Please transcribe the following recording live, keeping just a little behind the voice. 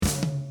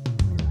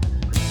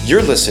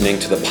You're listening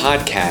to the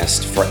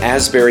podcast for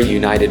Asbury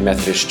United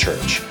Methodist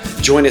Church.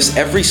 Join us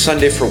every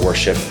Sunday for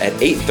worship at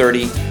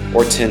 8:30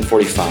 or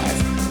 10:45.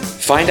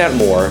 Find out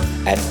more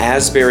at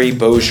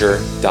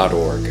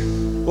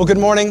asburybossier.org. Well, good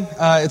morning.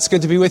 It's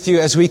good to be with you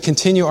as we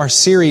continue our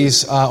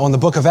series on the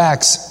book of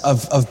Acts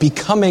of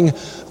becoming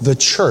the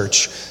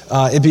church.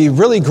 It'd be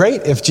really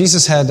great if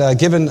Jesus had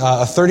given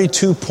a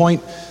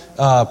 32-point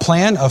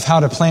plan of how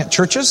to plant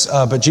churches,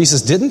 but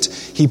Jesus didn't.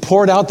 He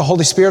poured out the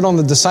Holy Spirit on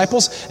the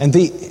disciples, and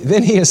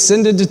then he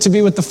ascended to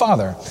be with the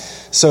Father.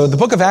 So the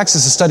book of Acts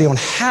is a study on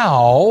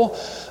how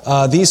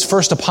these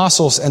first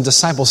apostles and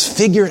disciples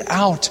figured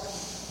out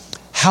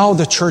how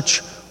the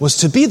church was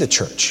to be the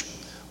church.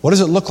 What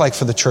does it look like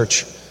for the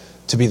church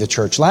to be the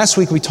church? Last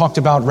week we talked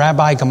about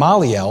Rabbi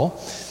Gamaliel,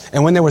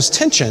 and when there was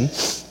tension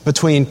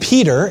between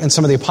Peter and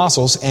some of the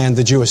apostles and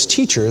the Jewish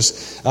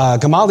teachers,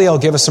 Gamaliel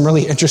gave us some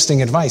really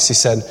interesting advice. He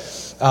said,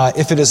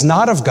 if it is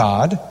not of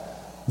God,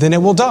 then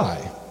it will die.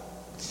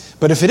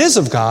 But if it is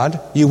of God,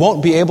 you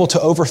won't be able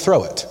to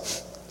overthrow it.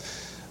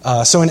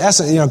 So in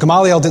essence,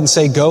 Gamaliel didn't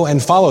say go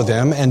and follow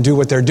them and do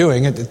what they're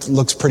doing. It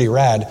looks pretty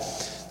rad.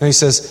 And he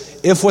says,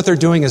 if what they're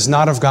doing is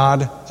not of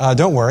God,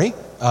 don't worry,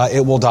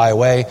 it will die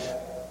away.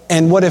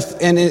 And what if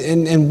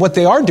and what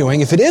they are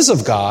doing, if it is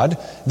of God,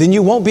 then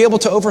you won't be able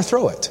to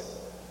overthrow it.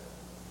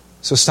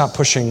 So stop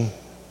pushing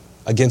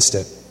against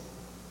it.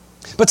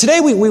 But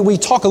today we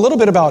talk a little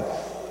bit about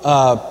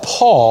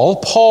Paul.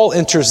 Paul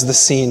enters the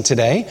scene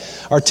today.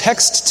 Our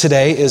text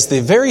today is the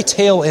very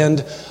tail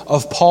end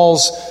of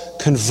Paul's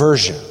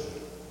conversion.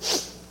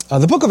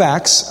 The book of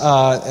Acts,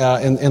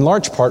 in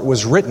large part,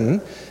 was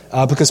written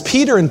because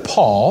Peter and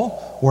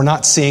Paul were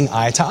not seeing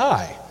eye to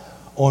eye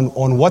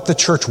on what the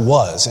church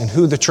was and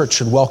who the church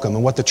should welcome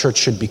and what the church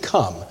should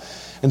become.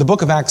 And the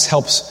book of Acts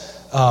helps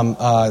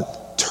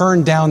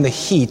turn down the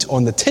heat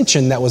on the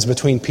tension that was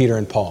between Peter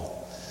and Paul,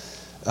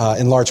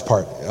 in large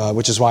part,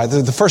 which is why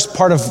the first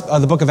part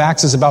of the book of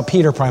Acts is about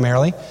Peter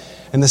primarily,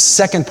 and the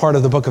second part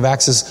of the book of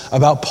Acts is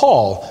about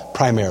Paul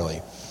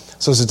primarily.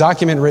 So it's a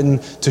document written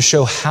to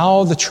show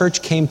how the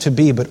church came to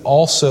be, but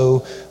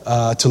also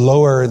to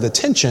lower the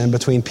tension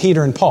between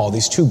Peter and Paul,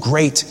 these two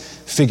great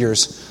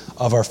figures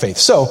of our faith.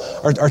 So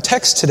our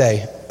text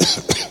today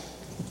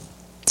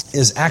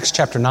is Acts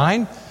chapter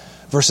 9,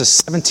 verses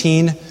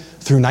 17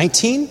 through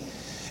 19.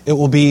 It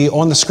will be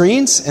on the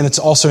screens, and it's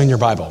also in your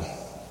Bible.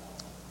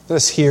 Let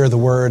us hear the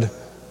word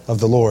of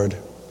the Lord.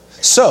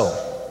 So,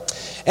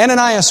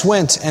 Ananias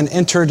went and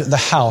entered the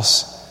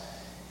house.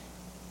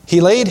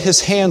 He laid his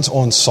hands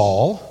on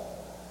Saul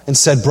and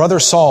said, Brother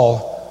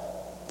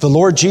Saul, the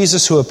Lord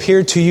Jesus who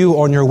appeared to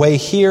you on your way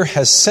here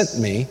has sent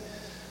me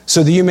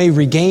so that you may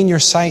regain your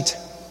sight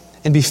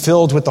and be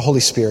filled with the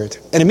Holy Spirit.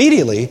 And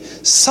immediately,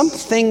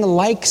 something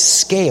like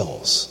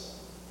scales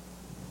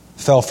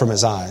fell from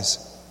his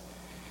eyes,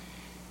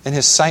 and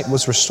his sight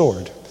was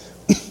restored.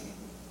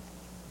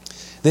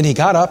 Then he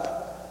got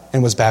up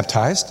and was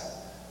baptized,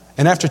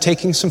 and after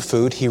taking some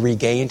food, he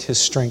regained his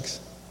strength.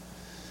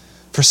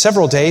 For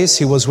several days,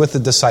 he was with the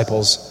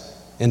disciples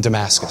in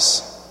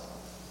Damascus.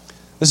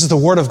 This is the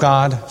word of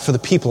God for the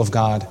people of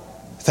God.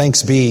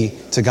 Thanks be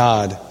to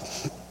God.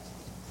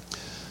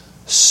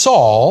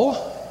 Saul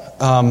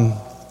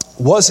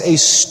was a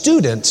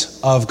student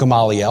of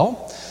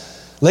Gamaliel.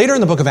 Later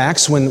in the book of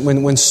Acts,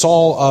 when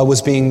Saul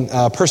was being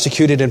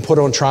persecuted and put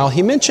on trial,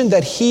 he mentioned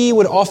that he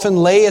would often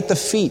lay at the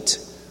feet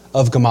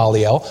of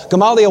Gamaliel.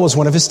 Gamaliel was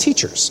one of his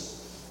teachers,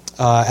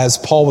 as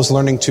Paul was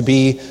learning to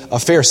be a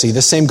Pharisee.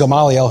 The same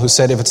Gamaliel who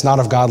said, if it's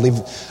not of God,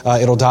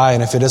 it'll die,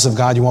 and if it is of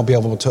God, you won't be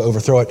able to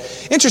overthrow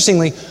it.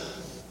 Interestingly,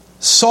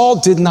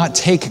 Saul did not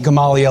take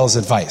Gamaliel's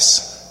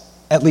advice,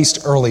 at least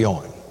early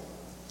on.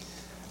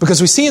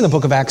 Because we see in the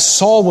book of Acts,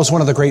 Saul was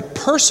one of the great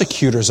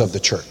persecutors of the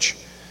church.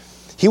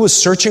 He was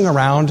searching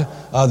around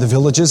the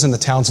villages and the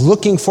towns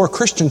looking for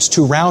Christians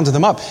to round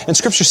them up. And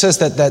Scripture says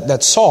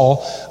that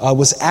Saul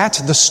was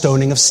at the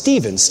stoning of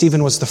Stephen.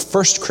 Stephen was the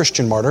first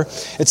Christian martyr.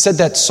 It said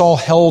that Saul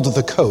held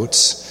the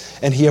coats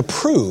and he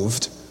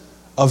approved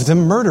of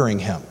them murdering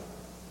him.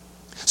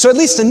 So at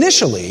least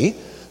initially,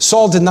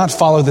 Saul did not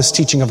follow this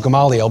teaching of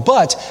Gamaliel.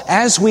 But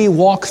as we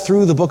walk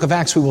through the book of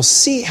Acts, we will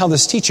see how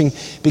this teaching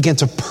began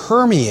to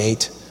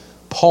permeate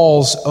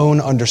Paul's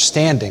own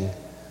understanding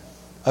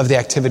of the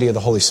activity of the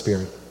Holy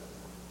Spirit.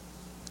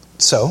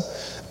 So,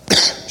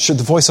 should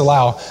the voice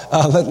allow,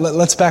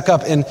 let's back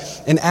up. In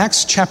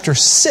Acts chapter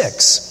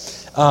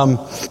 6,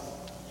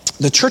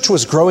 the church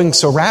was growing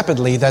so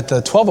rapidly that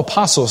the 12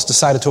 apostles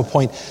decided to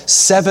appoint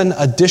 7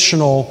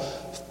 additional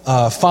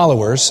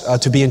followers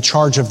to be in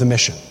charge of the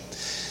mission.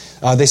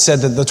 They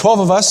said that the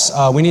 12 of us,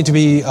 we need to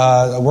be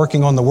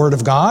working on the Word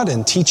of God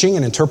and teaching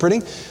and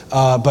interpreting,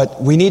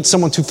 but we need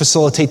someone to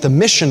facilitate the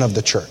mission of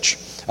the church,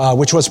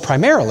 which was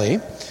primarily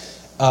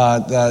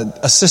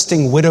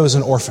assisting widows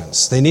and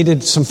orphans. They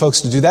needed some folks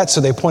to do that,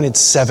 so they appointed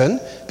 7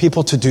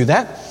 people to do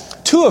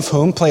that, 2 of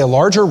whom play a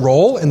larger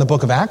role in the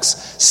book of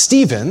Acts: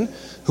 Stephen,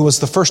 who was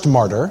the first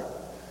martyr,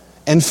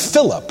 and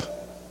Philip,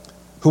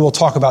 who we'll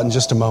talk about in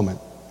just a moment.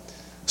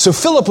 So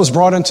Philip was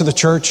brought into the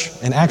church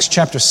in Acts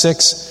chapter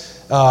 6.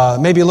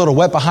 maybe a little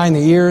wet behind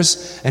the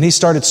ears, and he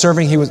started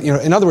serving. He was,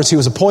 in other words, he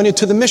was appointed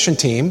to the mission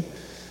team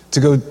to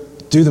go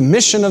do the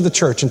mission of the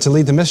church and to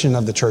lead the mission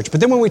of the church. But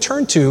then when we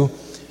turn to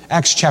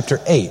Acts chapter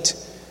 8,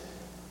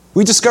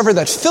 we discover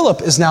that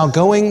Philip is now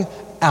going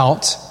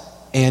out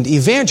and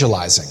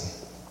evangelizing.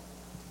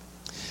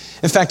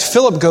 In fact,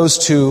 Philip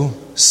goes to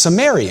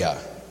Samaria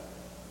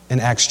in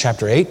Acts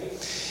chapter 8,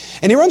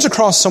 and he runs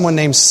across someone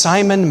named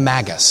Simon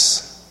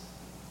Magus,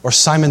 or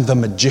Simon the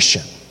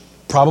Magician,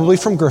 probably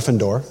from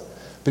Gryffindor,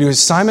 but he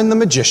was Simon the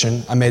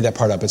Magician. I made that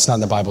part up. It's not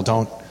in the Bible.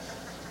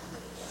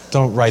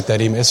 Don't write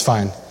that email. It's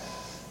fine.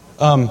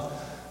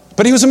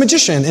 But he was a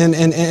magician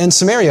in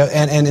Samaria,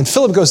 and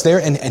Philip goes there,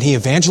 and he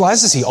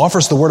evangelizes. He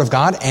offers the word of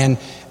God, and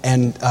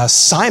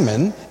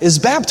Simon is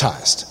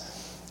baptized,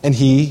 and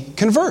he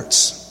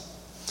converts.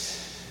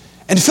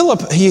 And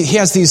Philip, he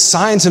has these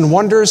signs and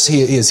wonders.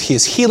 He is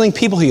healing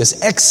people. He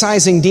is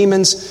excising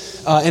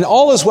demons, and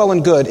all is well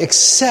and good,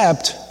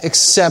 except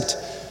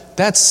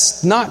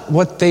that's not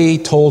what they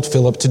told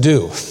Philip to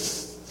do.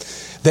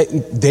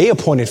 They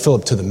appointed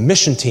Philip to the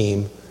mission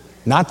team,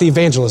 not the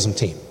evangelism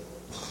team.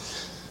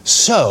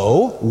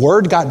 So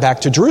word got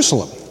back to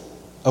Jerusalem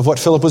of what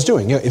Philip was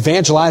doing,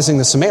 evangelizing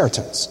the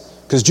Samaritans,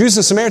 because Jews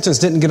and Samaritans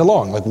didn't get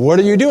along. Like, what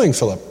are you doing,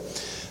 Philip?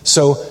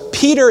 So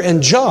Peter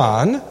and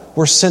John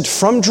were sent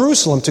from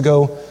Jerusalem to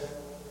go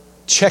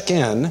check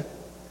in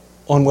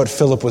on what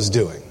Philip was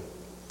doing.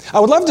 I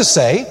would love to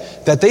say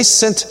that they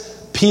sent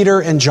Peter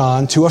and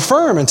John to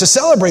affirm and to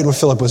celebrate what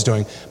Philip was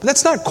doing, but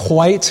that's not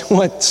quite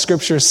what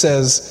Scripture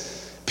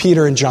says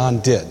Peter and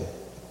John did.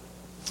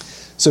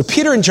 So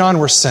Peter and John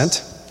were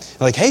sent,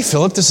 like, hey,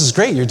 Philip, this is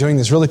great. You're doing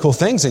these really cool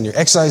things, and you're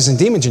excising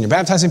demons, and you're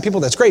baptizing people.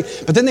 That's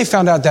great. But then they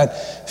found out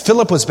that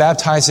Philip was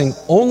baptizing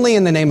only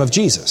in the name of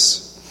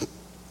Jesus,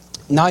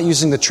 not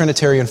using the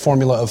Trinitarian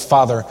formula of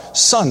Father,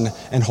 Son,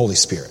 and Holy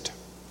Spirit.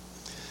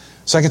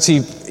 So I could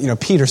see,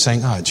 Peter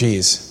saying, oh,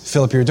 geez,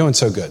 Philip, you're doing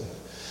so good.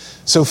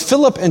 So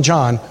Philip and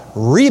John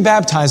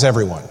rebaptize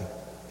everyone,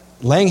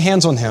 laying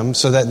hands on him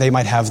so that they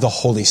might have the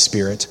Holy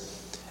Spirit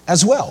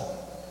as well.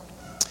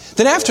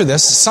 Then after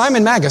this,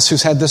 Simon Magus,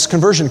 who's had this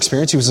conversion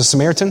experience, he was a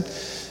Samaritan,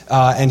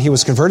 and he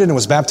was converted and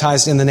was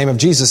baptized in the name of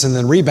Jesus and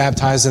then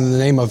rebaptized in the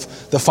name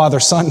of the Father,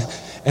 Son,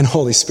 and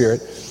Holy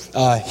Spirit.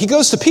 He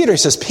goes to Peter. He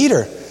says,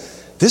 Peter,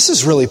 this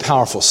is really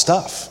powerful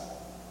stuff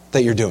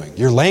that you're doing.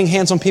 You're laying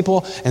hands on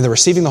people and they're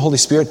receiving the Holy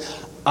Spirit.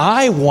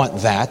 I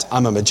want that.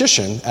 I'm a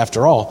magician,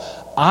 after all.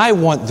 I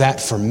want that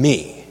for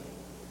me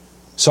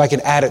so I can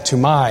add it to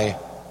my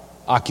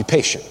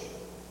occupation.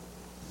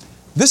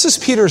 This is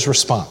Peter's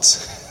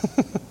response.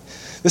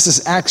 This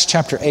is Acts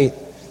chapter 8,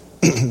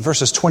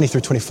 verses 20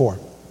 through 24.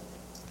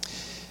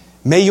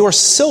 May your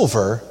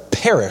silver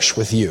perish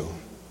with you,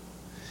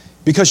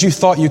 because you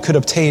thought you could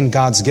obtain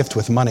God's gift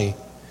with money.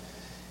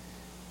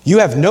 You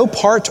have no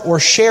part or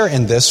share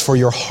in this, for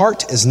your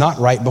heart is not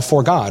right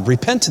before God.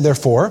 Repent,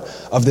 therefore,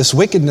 of this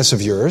wickedness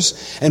of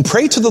yours, and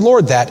pray to the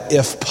Lord that,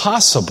 if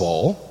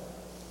possible,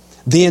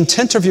 the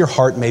intent of your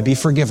heart may be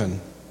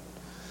forgiven.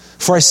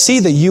 For I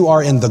see that you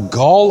are in the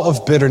gall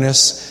of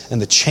bitterness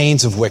and the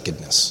chains of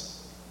wickedness.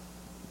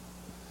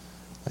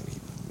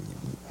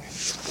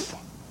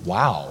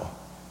 Wow.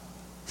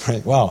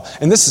 Right, wow.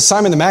 And this is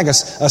Simon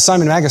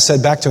Magus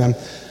said back to him,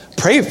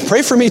 Pray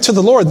for me to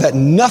the Lord that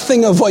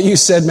nothing of what you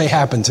said may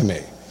happen to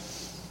me.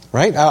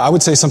 Right? I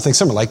would say something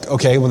similar, like,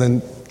 okay, well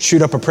then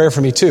shoot up a prayer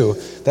for me too.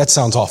 That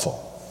sounds awful.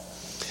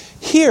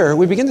 Here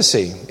we begin to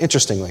see,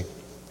 interestingly,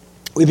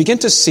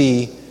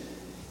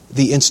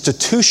 the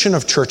institution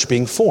of church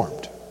being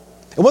formed.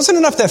 It wasn't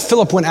enough that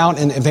Philip went out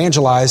and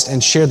evangelized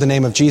and shared the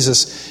name of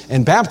Jesus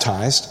and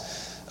baptized.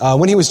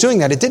 When he was doing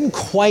that, it didn't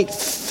quite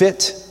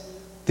fit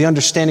the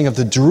understanding of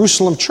the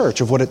Jerusalem church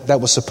of what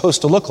that was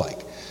supposed to look like.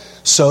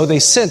 So they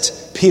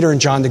sent Peter and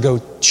John to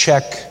go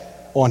check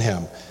on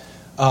him.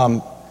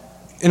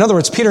 In other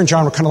words, Peter and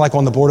John were kind of like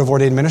on the board of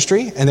ordained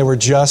ministry, and they were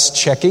just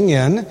checking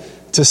in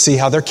to see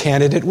how their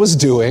candidate was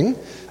doing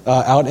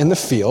out in the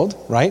field,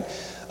 right?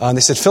 And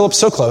they said, Philip,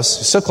 so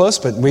close,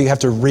 but we have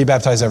to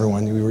rebaptize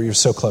everyone. You're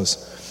so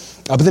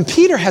close. But then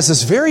Peter has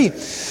this very,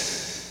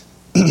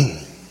 I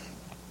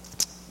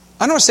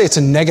don't want to say it's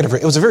a negative,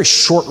 it was a very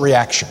short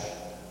reaction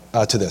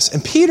to this.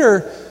 And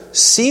Peter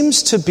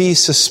seems to be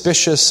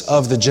suspicious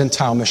of the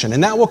Gentile mission.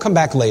 And that will come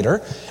back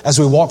later as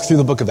we walk through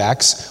the book of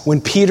Acts. When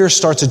Peter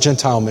starts a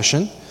Gentile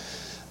mission,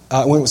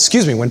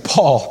 when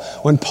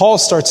Paul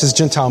starts his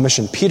Gentile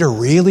mission, Peter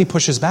really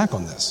pushes back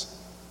on this.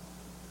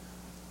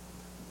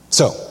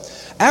 So,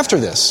 after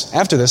this,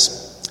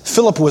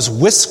 Philip was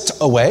whisked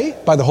away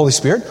by the Holy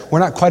Spirit. We're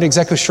not quite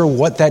exactly sure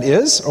what that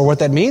is or what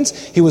that means.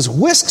 He was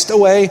whisked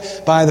away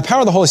by the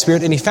power of the Holy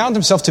Spirit, and he found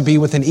himself to be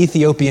with an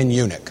Ethiopian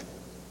eunuch.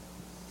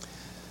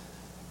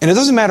 And it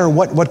doesn't matter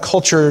what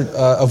culture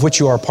of which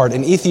you are a part,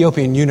 an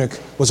Ethiopian eunuch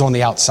was on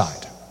the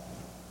outside.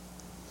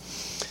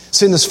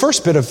 So in this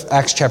first bit of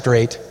Acts chapter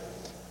 8,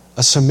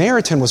 a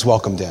Samaritan was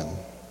welcomed in.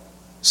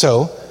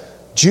 So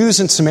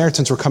Jews and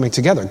Samaritans were coming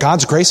together.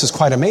 God's grace is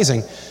quite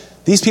amazing.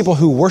 These people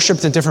who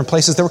worshiped in different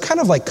places, they were kind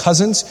of like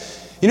cousins.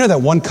 You know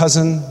that one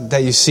cousin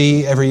that you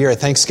see every year at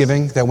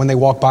Thanksgiving, that when they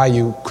walk by,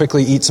 you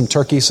quickly eat some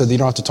turkey so that you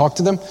don't have to talk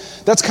to them?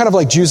 That's kind of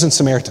like Jews and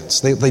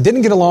Samaritans. They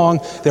didn't get along.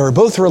 They were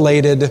both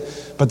related,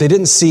 but they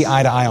didn't see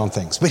eye to eye on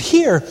things. But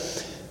here,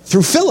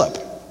 through Philip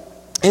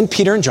and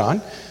Peter and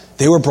John,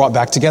 they were brought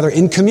back together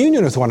in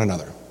communion with one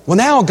another. Well,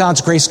 now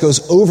God's grace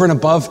goes over and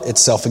above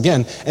itself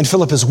again, and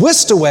Philip is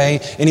whisked away,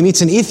 and he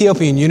meets an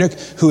Ethiopian eunuch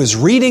who is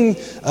reading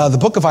the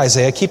book of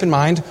Isaiah. Keep in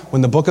mind,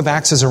 when the book of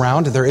Acts is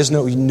around, there is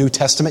no New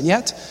Testament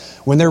yet.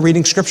 When they're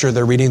reading Scripture,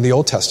 they're reading the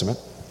Old Testament.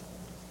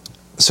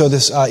 So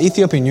this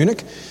Ethiopian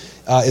eunuch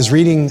is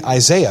reading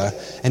Isaiah,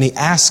 and he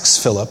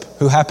asks Philip,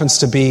 who happens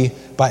to be,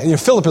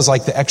 Philip is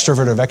like the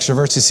extrovert of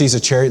extroverts. He sees a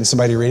chariot and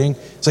somebody reading.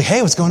 He's like,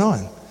 hey, what's going on?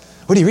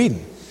 What are you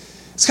reading?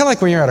 It's kind of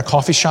like when you're at a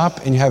coffee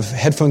shop and you have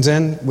headphones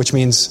in, which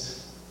means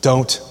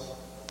don't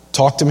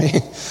talk to me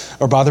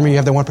or bother me. You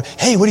have that one,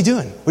 hey, what are you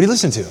doing? What are you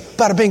listening to?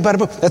 Bada bing, bada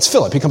boom. That's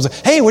Philip. He comes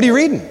like, hey, what are you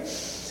reading?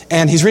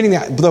 And he's reading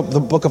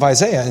the book of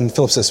Isaiah, and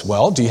Philip says,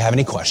 well, do you have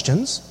any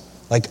questions?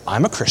 Like,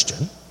 I'm a Christian.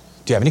 Do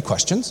you have any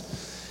questions?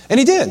 And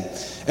he did.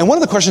 And one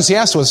of the questions he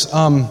asked was,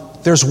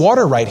 there's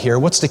water right here.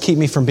 What's to keep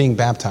me from being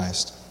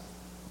baptized?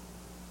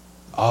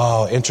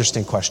 Oh,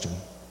 interesting question.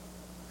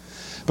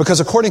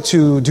 Because according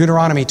to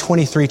Deuteronomy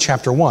 23,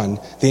 chapter 1,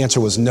 the answer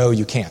was no,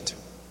 you can't.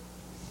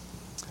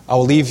 I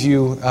will leave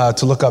you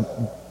to look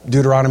up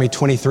Deuteronomy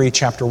 23,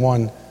 chapter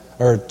 1,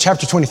 or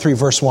chapter 23,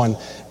 verse 1,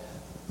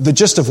 the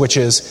gist of which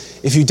is,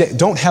 if you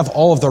don't have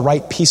all of the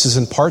right pieces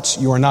and parts,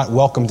 you are not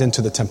welcomed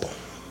into the temple.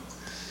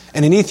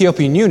 And an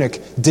Ethiopian eunuch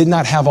did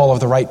not have all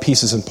of the right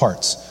pieces and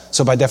parts.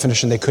 So by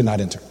definition, they could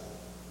not enter.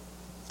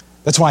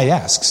 That's why he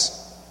asks,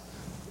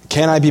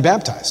 can I be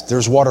baptized?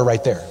 There's water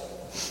right there.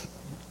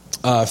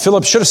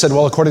 Philip should have said,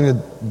 well, according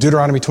to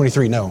Deuteronomy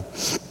 23, no.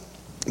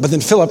 But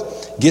then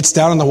Philip gets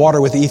down in the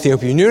water with the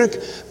Ethiopian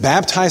eunuch,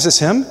 baptizes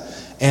him,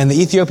 and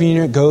the Ethiopian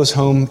eunuch goes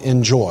home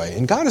in joy.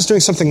 And God is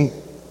doing something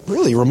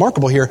really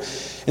remarkable here.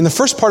 In the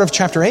first part of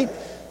chapter 8,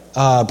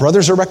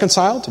 brothers are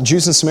reconciled,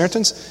 Jews and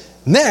Samaritans.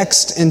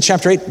 Next, in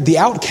chapter 8, the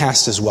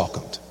outcast is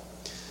welcomed.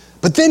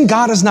 But then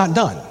God is not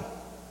done.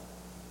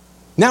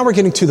 Now we're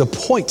getting to the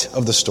point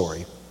of the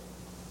story.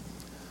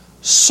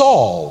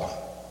 Saul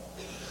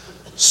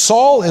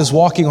is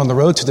walking on the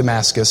road to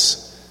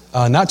Damascus,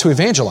 not to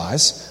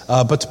evangelize,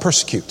 but to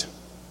persecute,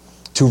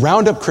 to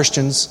round up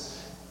Christians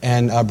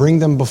and bring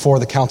them before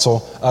the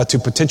council to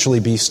potentially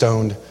be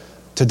stoned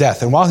to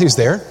death. And while he's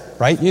there,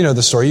 right, you know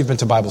the story, you've been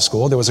to Bible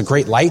school, there was a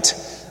great light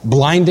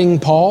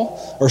blinding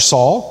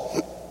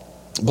Saul,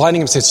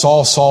 blinding him, said,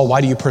 Saul, Saul,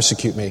 why do you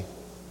persecute me?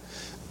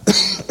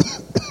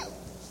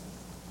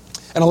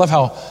 And I love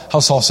how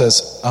Saul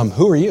says,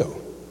 who are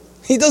you?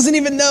 He doesn't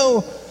even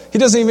know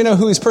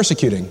who he's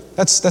persecuting.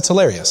 That's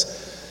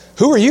hilarious.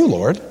 Who are you,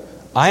 Lord?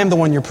 I am the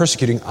one you're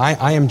persecuting.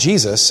 I am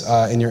Jesus,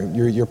 and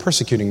you're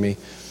persecuting me.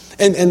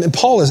 And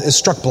Paul is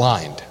struck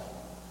blind.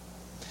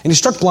 And he's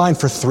struck blind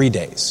for 3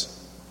 days.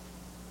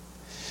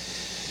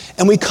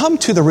 And we come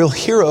to the real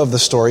hero of the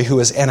story, who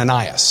is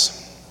Ananias.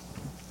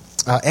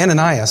 God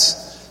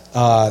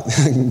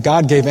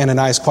gave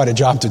Ananias quite a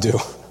job to do.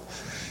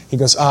 He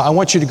goes, I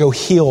want you to go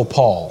heal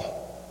Paul.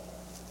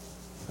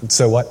 And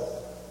so what?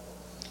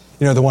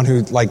 You know, the one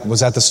who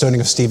was at the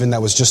stoning of Stephen,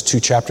 that was just 3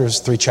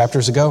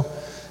 chapters ago?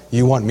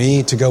 You want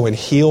me to go and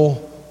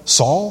heal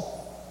Saul?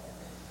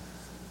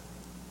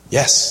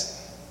 Yes.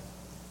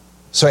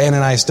 So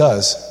Ananias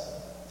does.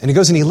 And he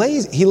goes and he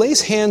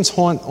lays hands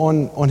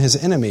on his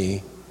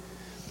enemy.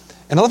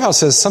 And I love how it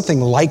says something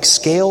like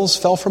scales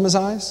fell from his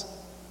eyes.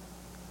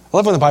 I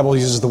love when the Bible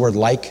uses the word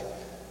like.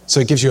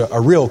 So it gives you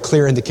a real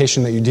clear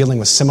indication that you're dealing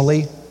with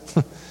simile.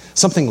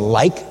 Something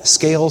like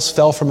scales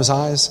fell from his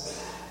eyes.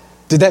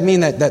 Did that mean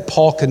that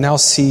Paul could now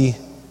see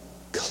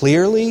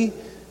clearly?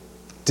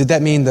 Did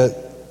that mean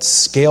that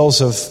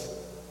scales of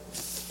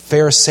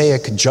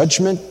Pharisaic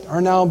judgment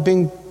are now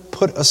being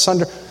put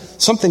asunder?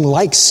 Something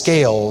like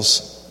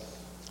scales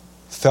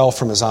fell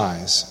from his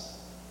eyes.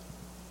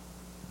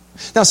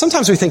 Now,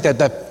 sometimes we think that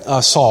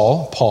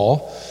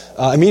Paul,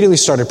 immediately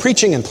started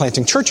preaching and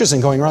planting churches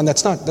and going around.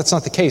 That's not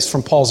the case.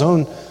 From Paul's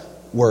own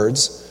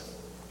words,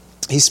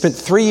 he spent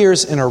 3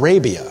 years in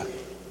Arabia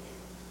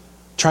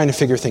trying to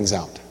figure things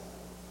out.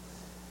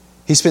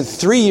 He spent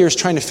 3 years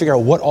trying to figure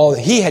out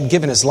he had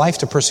given his life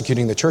to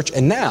persecuting the church,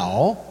 and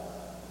now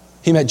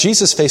he met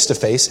Jesus face to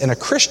face, and a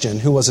Christian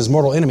who was his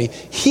mortal enemy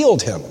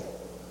healed him.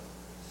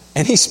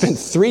 And he spent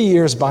 3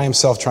 years by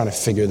himself trying to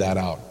figure that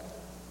out.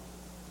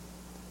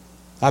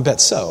 I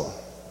bet so.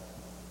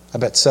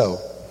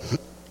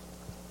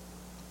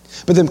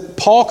 But then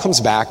Paul comes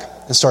back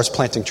and starts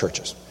planting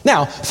churches.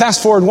 Now,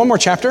 fast forward one more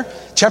chapter,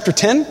 chapter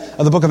 10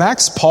 of the book of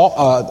Acts. Back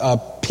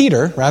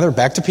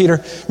to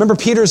Peter. Remember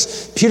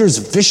Peter's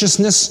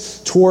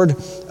viciousness toward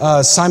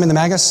Simon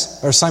Magus,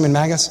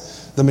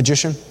 the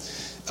magician?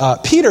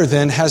 Peter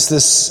then has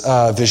this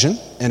vision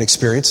and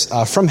experience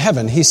from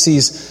heaven. He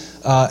sees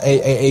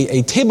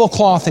a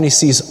tablecloth and he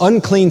sees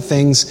unclean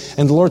things,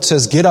 and the Lord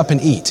says, get up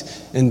and eat.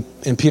 And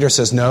Peter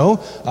says, no,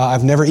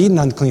 I've never eaten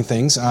unclean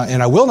things,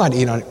 and I will not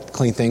eat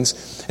unclean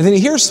things. And then he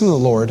hears from the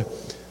Lord,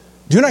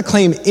 Do not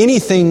claim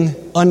anything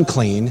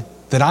unclean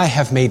that I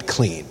have made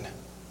clean.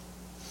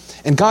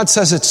 And God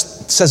says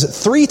it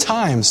 3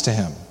 times to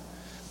him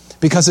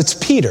because it's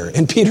Peter,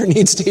 and Peter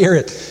needs to hear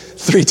it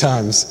 3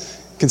 times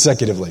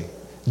consecutively.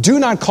 Do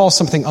not call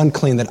something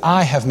unclean that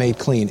I have made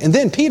clean. And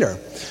then Peter,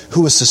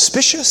 who was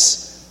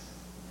suspicious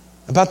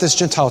about this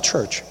Gentile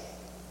church,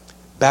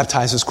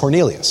 baptizes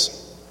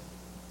Cornelius,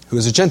 who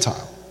is a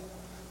Gentile,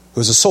 who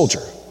is a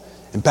soldier,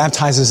 and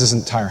baptizes his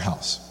entire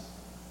house.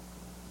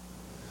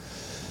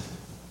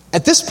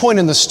 At this point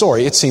in the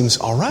story, it seems,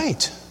 all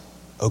right,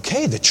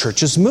 okay, the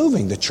church is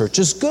moving, the church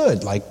is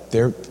good. Like,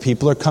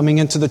 people are coming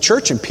into the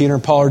church, and Peter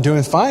and Paul are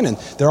doing fine, and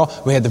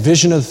we had the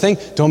vision of the thing,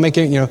 don't make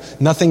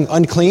it, nothing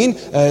unclean.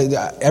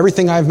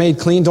 Everything I've made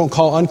clean, don't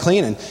call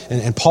unclean.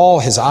 And Paul,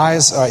 his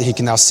eyes, he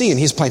can now see, and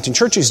he's planting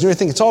churches, he's doing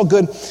everything, it's all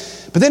good.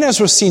 But then, as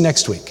we'll see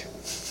next week,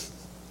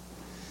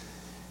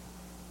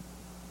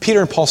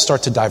 Peter and Paul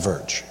start to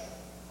diverge.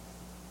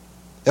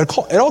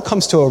 It all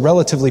comes to a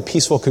relatively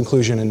peaceful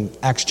conclusion in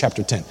Acts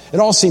chapter 10. It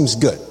all seems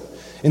good.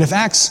 And if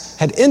Acts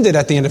had ended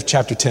at the end of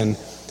chapter 10,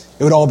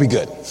 it would all be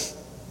good.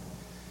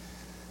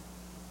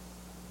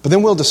 But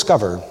then we'll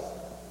discover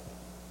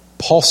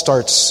Paul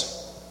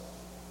starts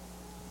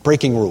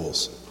breaking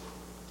rules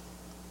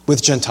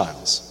with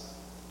Gentiles,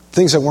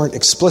 things that weren't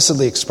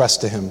explicitly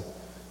expressed to him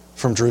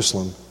from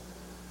Jerusalem.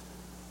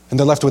 And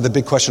they're left with the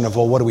big question of,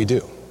 well, what do we do?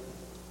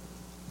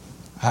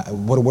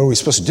 What are we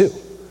supposed to do?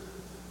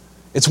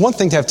 It's one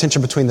thing to have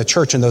tension between the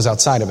church and those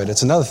outside of it.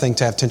 It's another thing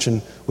to have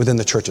tension within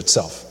the church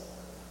itself.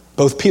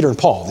 Both Peter and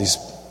Paul, these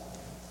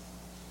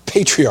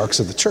patriarchs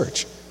of the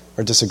church,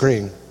 are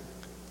disagreeing.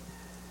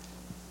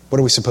 What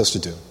are we supposed to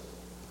do?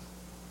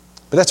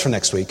 But that's for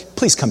next week.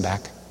 Please come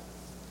back.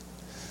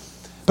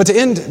 But to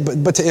end,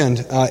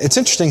 it's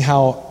interesting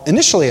how,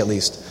 initially at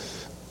least,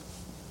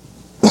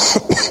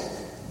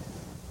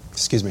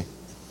 excuse me.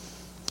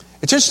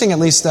 It's interesting at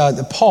least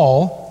that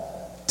Paul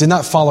did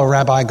not follow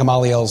Rabbi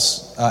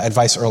Gamaliel's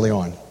advice early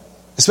on,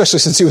 especially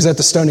since he was at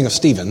the stoning of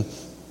Stephen.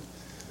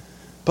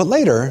 But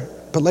later,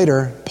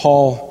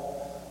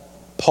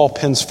 Paul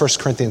pens 1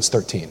 Corinthians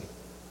 13,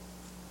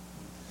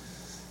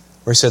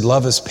 where he said,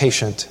 love is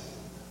patient,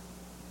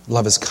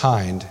 love is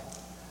kind.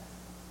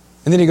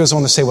 And then he goes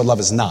on to say what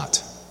love is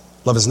not.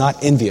 Love is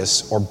not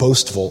envious or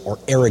boastful or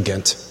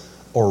arrogant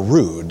or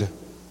rude.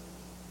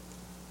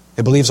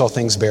 It believes all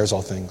things, bears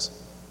all things.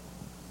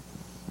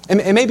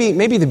 And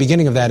maybe the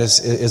beginning of that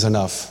is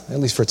enough, at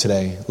least for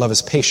today. Love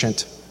is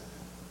patient.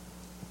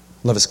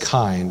 Love is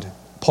kind.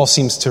 Paul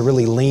seems to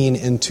really lean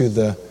into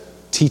the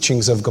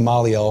teachings of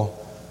Gamaliel,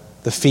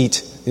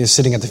 he's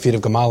sitting at the feet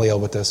of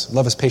Gamaliel with this.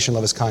 Love is patient,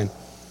 love is kind.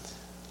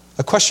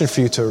 A question for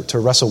you to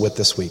wrestle with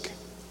this week.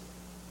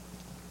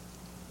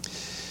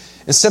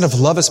 Instead of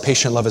love is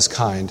patient, love is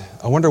kind,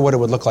 I wonder what it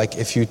would look like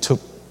if you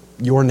took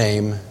your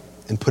name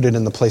and put it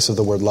in the place of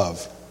the word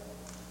love.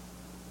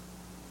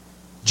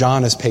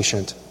 John is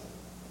patient.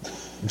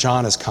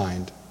 John is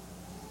kind.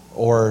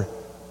 Or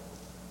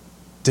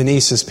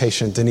Denise is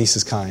patient. Denise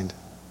is kind.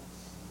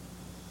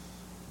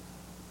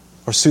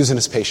 Or Susan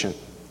is patient.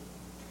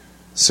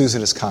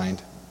 Susan is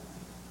kind.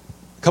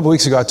 A couple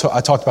weeks ago,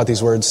 I talked about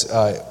these words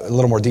a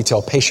little more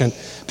detail. Patient.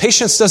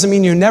 Patience doesn't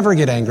mean you never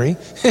get angry.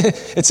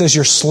 It says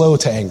you're slow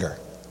to anger.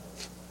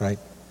 Right?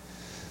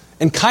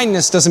 And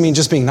kindness doesn't mean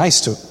just being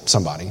nice to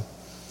somebody.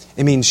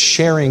 It means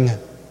sharing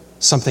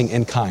something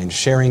in kind,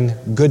 sharing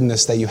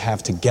goodness that you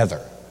have together.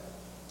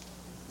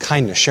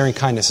 Kindness, sharing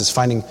kindness is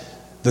finding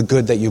the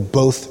good that you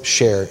both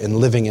share and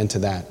living into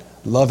that.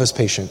 Love is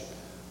patient.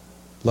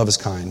 Love is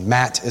kind.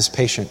 Matt is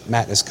patient.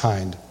 Matt is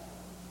kind.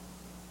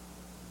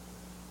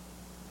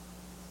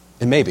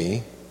 And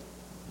maybe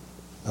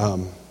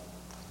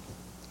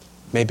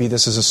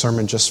this is a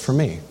sermon just for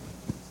me.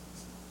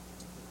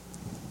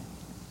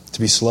 To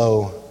be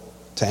slow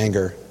to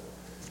anger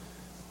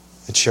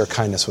and share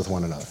kindness with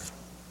one another.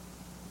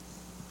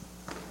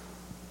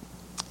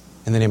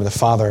 In the name of the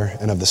Father,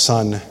 and of the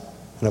Son,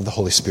 and of the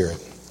Holy Spirit.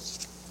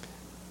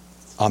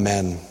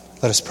 Amen.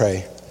 Let us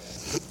pray.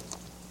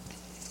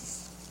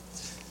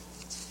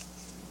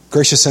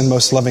 Gracious and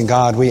most loving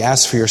God, we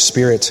ask for your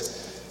Spirit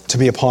to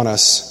be upon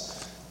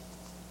us,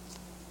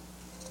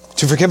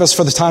 to forgive us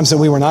for the times that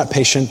we were not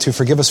patient, to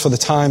forgive us for the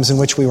times in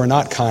which we were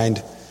not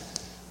kind,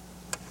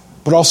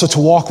 but also to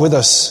walk with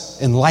us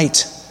in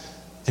light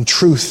and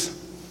truth,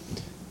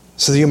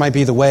 so that you might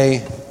be the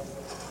way,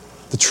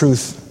 the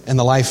truth, and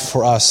the life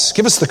for us.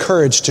 Give us the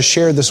courage to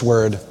share this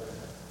word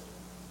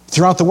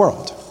throughout the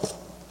world,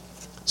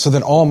 so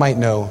that all might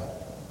know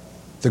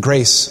the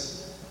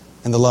grace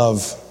and the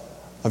love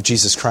of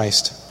Jesus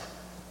Christ.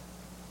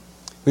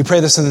 We pray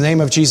this in the name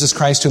of Jesus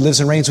Christ, who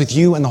lives and reigns with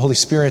you and the Holy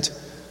Spirit,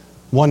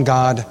 one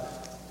God,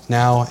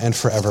 now and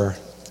forever.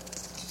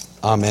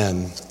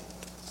 Amen.